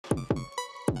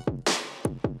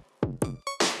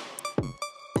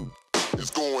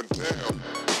going down.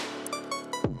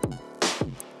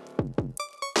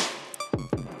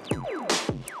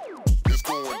 It's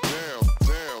going down,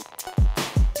 down,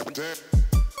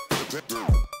 down,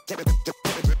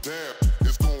 down.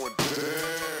 It's going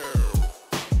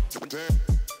down, down.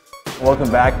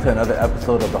 Welcome back to another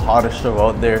episode of the hottest show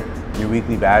out there, your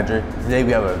weekly Badger. Today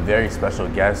we have a very special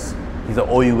guest. He's an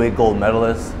OUA gold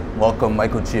medalist. Welcome,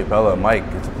 Michael Ciepiela. Mike,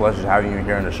 it's a pleasure having you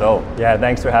here on the show. Yeah,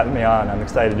 thanks for having me on. I'm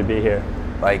excited to be here.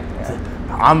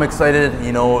 I'm excited.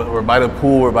 You know, we're by the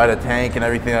pool, we're by the tank and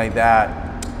everything like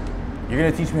that. You're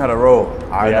gonna teach me how to row.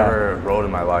 I never rowed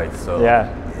in my life, so yeah,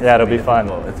 it'll be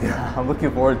fun. I'm looking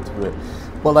forward to it.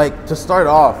 But to start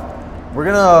off, we're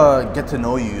gonna get to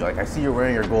know you. I see you're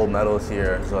wearing your gold medals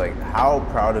here. So how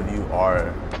proud of you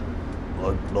are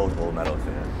those gold medals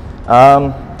here?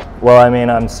 Well, I mean,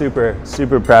 I'm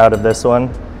super proud of this one.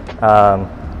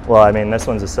 Well, I mean, this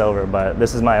one's a silver, but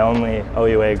this is my only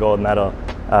OUA gold medal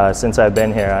since I've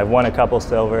been here. I've won a couple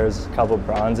silvers, a couple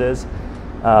bronzes,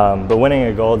 but winning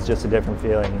a gold's just a different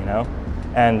feeling, you know?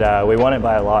 And we won it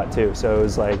by a lot too, so it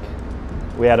was like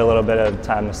we had a little bit of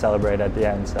time to celebrate at the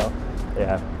end, so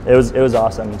yeah, it was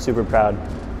awesome. I'm super proud.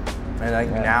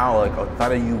 And now,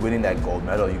 outside of you winning that gold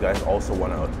medal, you guys also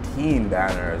won a team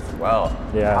banner as well.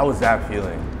 Yeah. How was that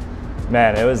feeling?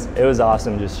 Man, it was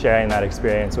awesome just sharing that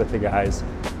experience with the guys.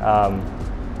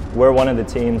 We're one of the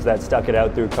teams that stuck it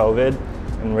out through COVID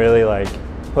and really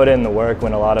put in the work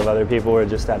when a lot of other people were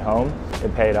just at home.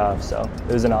 It paid off, so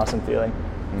it was an awesome feeling.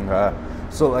 Okay.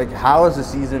 So how has the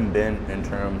season been in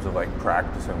terms of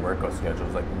practice and workout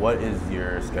schedules? What is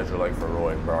your schedule like for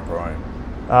rowing, Brock rowing?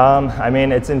 I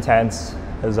mean, it's intense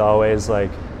as always. It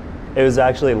was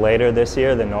actually later this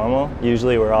year than normal.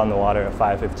 Usually we're on the water at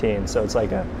 5:15, so it's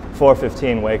like a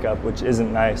 4:15 wake up, which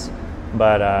isn't nice.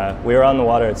 But we were on the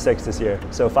water at 6 this year,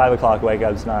 so 5 o'clock wake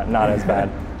up's not as bad.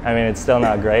 I mean, it's still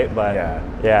not great, but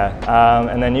yeah.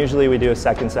 And then usually we do a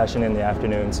second session in the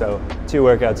afternoon, so 2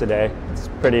 workouts a day. It's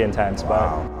pretty intense, but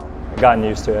I've gotten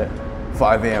used to it.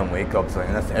 5 a.m. wake ups,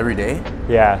 and that's every day?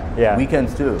 Yeah.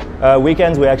 Weekends too?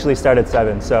 Weekends we actually start at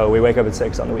 7, so we wake up at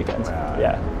 6 on the weekends.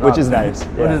 Which is nice.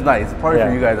 Which is nice. Probably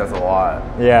for you guys that's a lot.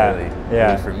 Yeah. Really.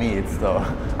 Yeah. For me, it's still,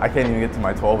 I can't even get to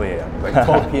my 12 a.m.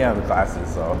 12 p.m.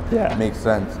 classes, so it makes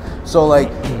sense. So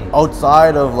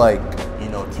outside of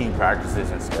team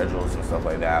practices and schedules and stuff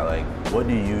like that, what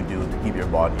do you do to keep your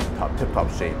body in tip-top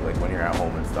shape when you're at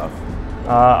home and stuff?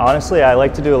 Honestly, I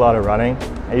like to do a lot of running.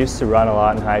 I used to run a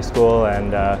lot in high school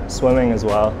and swimming as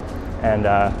well. And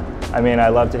I mean, I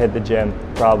love to hit the gym,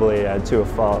 probably to a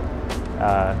fault.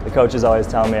 The coaches always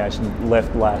tell me I should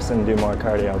lift less and do more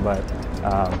cardio, but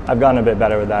I've gotten a bit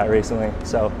better with that recently.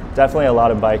 So definitely a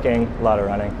lot of biking, a lot of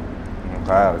running.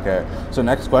 Okay. So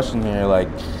next question here,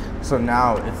 so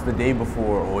now it's the day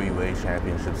before OUA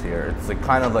championships here. It's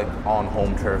kind of on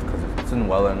home turf because it's in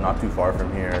Welland, not too far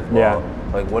from here as well.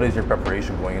 Yeah. What is your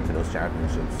preparation going into those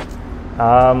championships?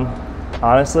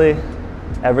 Honestly,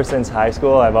 ever since high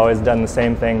school, I've always done the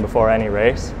same thing before any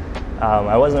race.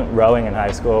 I wasn't rowing in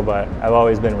high school, but I've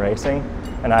always been racing.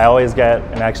 And I always get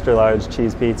an extra large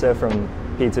cheese pizza from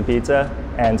Pizza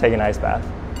and take an ice bath.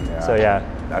 Yeah. So yeah.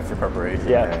 That's your preparation.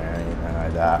 Yeah.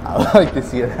 I like to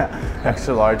see that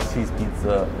extra large cheese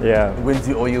pizza. Yeah. Wins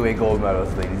you OUA gold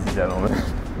medals, ladies and gentlemen.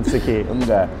 It's the key.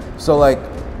 Okay. So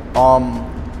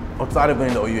outside of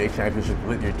winning the OUA championship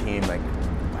with your team,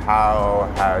 how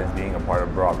has being a part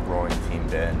of Brock rowing team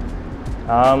been?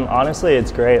 Honestly,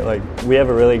 it's great. We have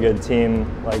a really good team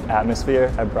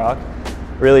atmosphere at Brock.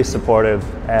 Really supportive,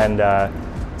 and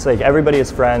it's everybody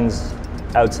is friends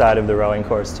outside of the rowing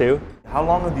course too. How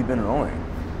long have you been rowing?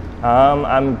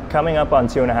 I'm coming up on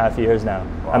 2.5 years now.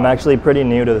 Wow. I'm actually pretty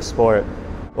new to the sport.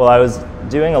 Well, I was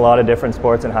doing a lot of different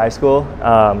sports in high school,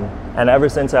 and ever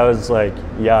since I was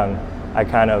young, I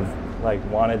kind of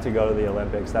wanted to go to the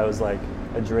Olympics. That was a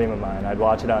dream of mine. I'd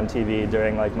watch it on TV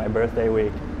during my birthday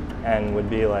week and would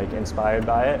be inspired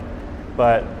by it.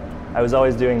 But I was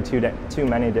always doing too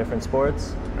many different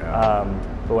sports. Yeah.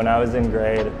 But when I was in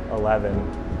grade 11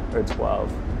 or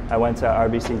 12, I went to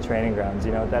RBC training grounds.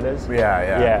 You know what that is?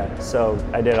 Yeah, so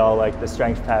I did all the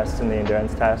strength tests and the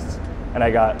endurance tests, and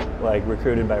I got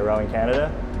recruited by Rowing Canada.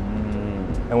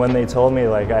 And when they told me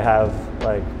I have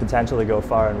potential to go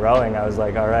far in rowing, I was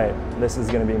all right, this is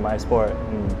going to be my sport,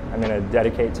 and I'm going to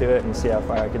dedicate to it and see how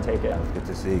far I can take it. Good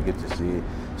to see.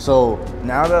 So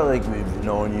now that we've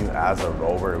known you as a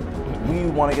rower, we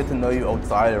want to get to know you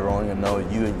outside of rowing and know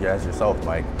you as yourself,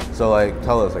 Mike. So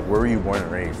tell us, where were you born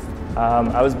and raised?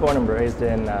 I was born and raised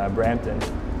in Brampton.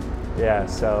 Yeah,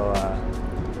 so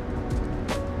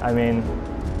I mean,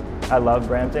 I love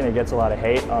Brampton. It gets a lot of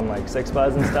hate on like Six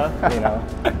Buzz and stuff, you know.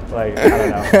 Like, I don't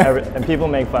know. And people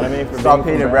make fun of me for Stop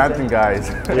being hating from Brampton guys.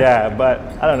 Yeah, but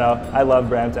I don't know. I love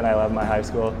Brampton. I love my high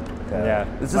school. And yeah,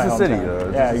 It's my just a city, hometown. though.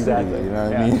 It's Yeah, just a city, exactly. you know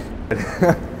what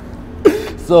Yeah. I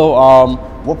mean? So,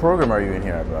 what program are you in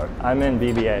here at Brock? I'm in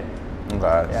BBA. Okay,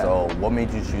 Yeah. so what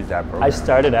made you choose that program? I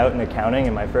started out in accounting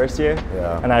in my first year,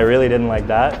 Yeah. and I really didn't like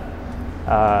that.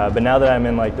 But now that I'm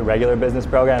in like the regular business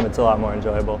program, it's a lot more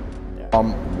enjoyable.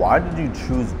 Why did you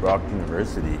choose Brock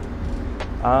University?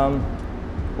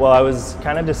 Well, I was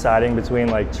kind of deciding between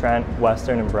like Trent,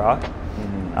 Western, and Brock.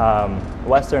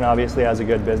 Western obviously has a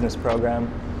good business program,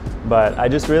 but I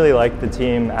just really like the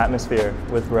team atmosphere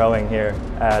with rowing here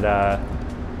at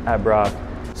Brock.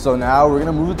 So now we're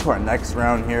gonna move to our next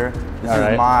round here. This All is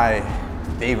right. my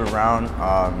favorite round.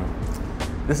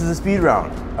 This is a speed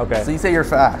round. Okay. So you say you're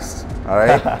fast. All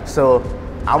right. So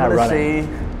I'm Not gonna say,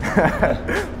 running.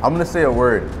 I'm gonna say a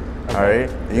word. All right.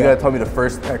 And you Yeah. gotta tell me the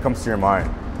first that comes to your mind.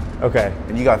 Okay.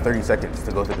 And you got 30 seconds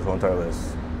to go through this whole entire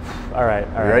list. All right.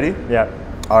 All You right. ready? Yeah.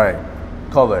 All right.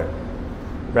 Color,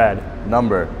 Red.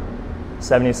 number,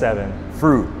 77.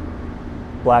 fruit,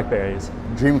 Blackberries.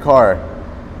 dream car,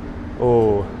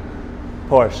 Ooh.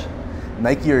 Porsche.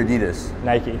 Nike or Adidas,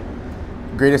 Nike.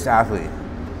 greatest athlete,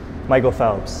 Michael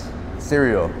Phelps.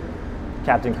 cereal,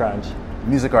 Captain Crunch.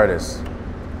 music artist,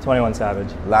 21 Savage.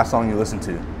 last song you listened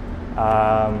to.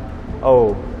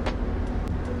 Oh.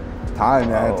 Time,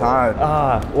 man,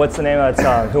 time. What's the name of that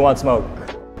song? Who Wants Smoke?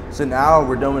 So now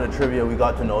we're done with the trivia. We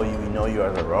got to know you. We know you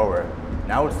as a rower.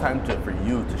 Now it's time for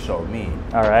you to show me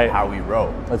All right. how we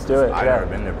row. Let's do it, I've yeah. never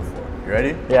been there before. You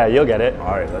ready? Yeah, you'll get it.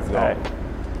 All right, let's go. All right.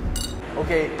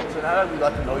 Okay, so now that we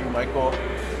got to know you, Michael,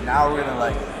 now you're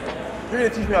gonna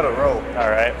teach me how to row.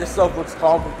 All right. This stuff looks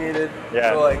complicated.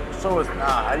 Yeah. So show us now.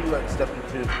 How do you step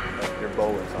into your bow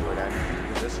and stuff like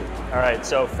that? Position. All right,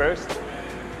 so first,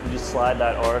 you just slide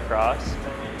that oar across.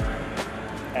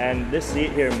 And this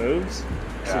seat here moves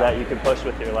so that you can push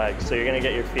with your legs. So you're gonna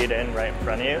get your feet in right in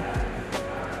front of you.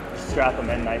 Strap them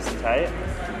in nice and tight.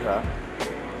 Okay.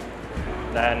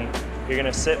 Then you're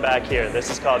gonna sit back here. This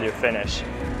is called your finish.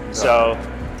 So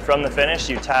from the finish,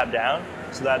 you tap down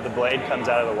so that the blade comes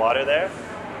out of the water there.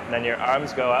 And then your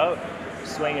arms go out,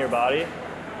 swing your body,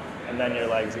 and then your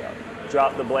legs go.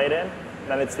 Drop the blade in,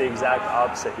 then it's the exact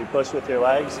opposite. You push with your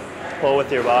legs, pull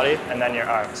with your body, and then your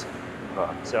arms.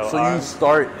 So you arms,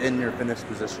 start in your finished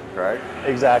position, correct?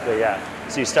 exactly, yeah.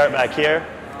 So you start back here,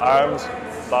 arms,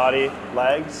 body,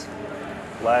 legs,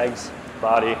 legs,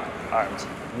 body, arms.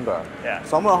 Okay. Yeah.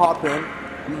 So I'm gonna hop in.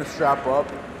 I'm gonna strap up.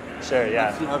 Sure, Let's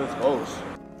yeah. see how this goes.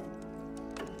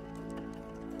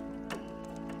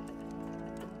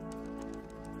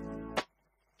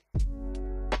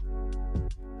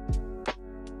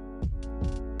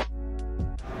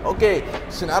 Okay,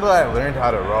 so now that I learned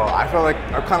how to row, I feel like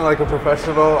I'm kind of like a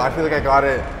professional. I feel like I got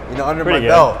it, under Pretty my good.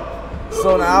 belt.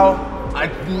 So now I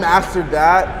mastered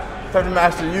that. It's time to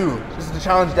master you. This is the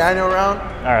challenge Daniel round.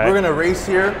 All right. We're gonna race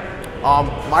here.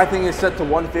 My thing is set to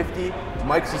 150.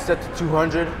 Mike's is set to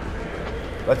 200.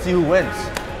 Let's see who wins.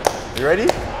 You ready?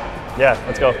 Yeah,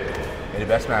 let's go. May the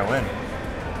best man win.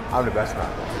 I'm the best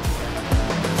man.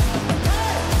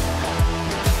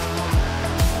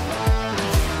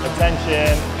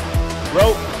 Attention,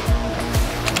 rope.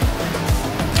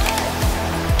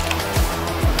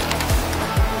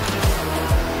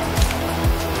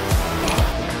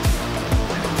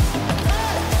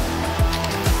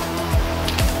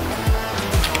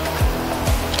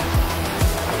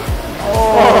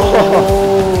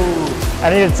 Oh. I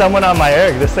needed someone on my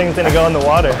erg. This thing's gonna go in the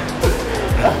water.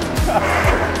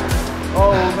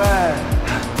 Oh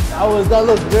man, that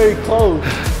looked very close.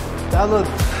 That looked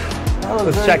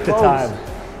Let's very check the close. time.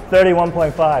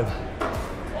 31.5.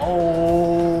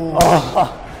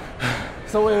 Oh.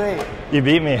 So wait. You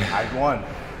beat me. I won.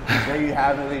 There you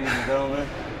have it, ladies and gentlemen.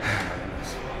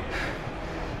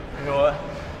 You know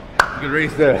what? Good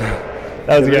race there.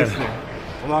 That was good.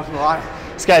 I'm not gonna lie.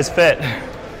 This guy's fit.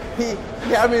 He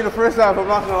had me in the first half, I'm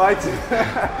not gonna lie to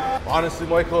you. Honestly,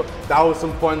 Michael, that was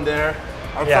some fun there.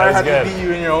 I'm Yeah, sorry I it had was to good. beat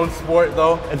you in your own sport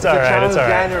though. It's all right, challenge it's all right.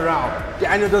 Daniel round.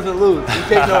 Daniel doesn't lose. You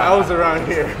take no L's around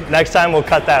here. Next time we'll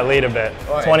cut that lead a bit.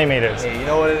 All right. 20 meters. Hey, you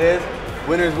know what it is?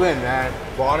 Winners win, man.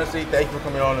 But honestly, thank you for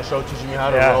coming on the show, teaching me how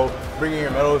to Yeah. row, bringing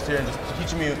your medals here, and just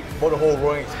teaching me about the whole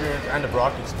rowing experience and the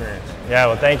Brock experience. Yeah,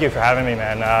 well, thank you for having me,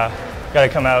 man. Gotta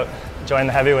come out, join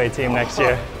the heavyweight team next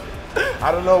year.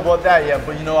 I don't know about that yet,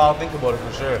 but I'll think about it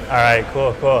for sure. All right,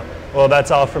 cool. Well,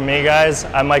 that's all from me, guys.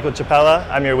 I'm Michael Ciepiela.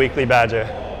 I'm your weekly Badger.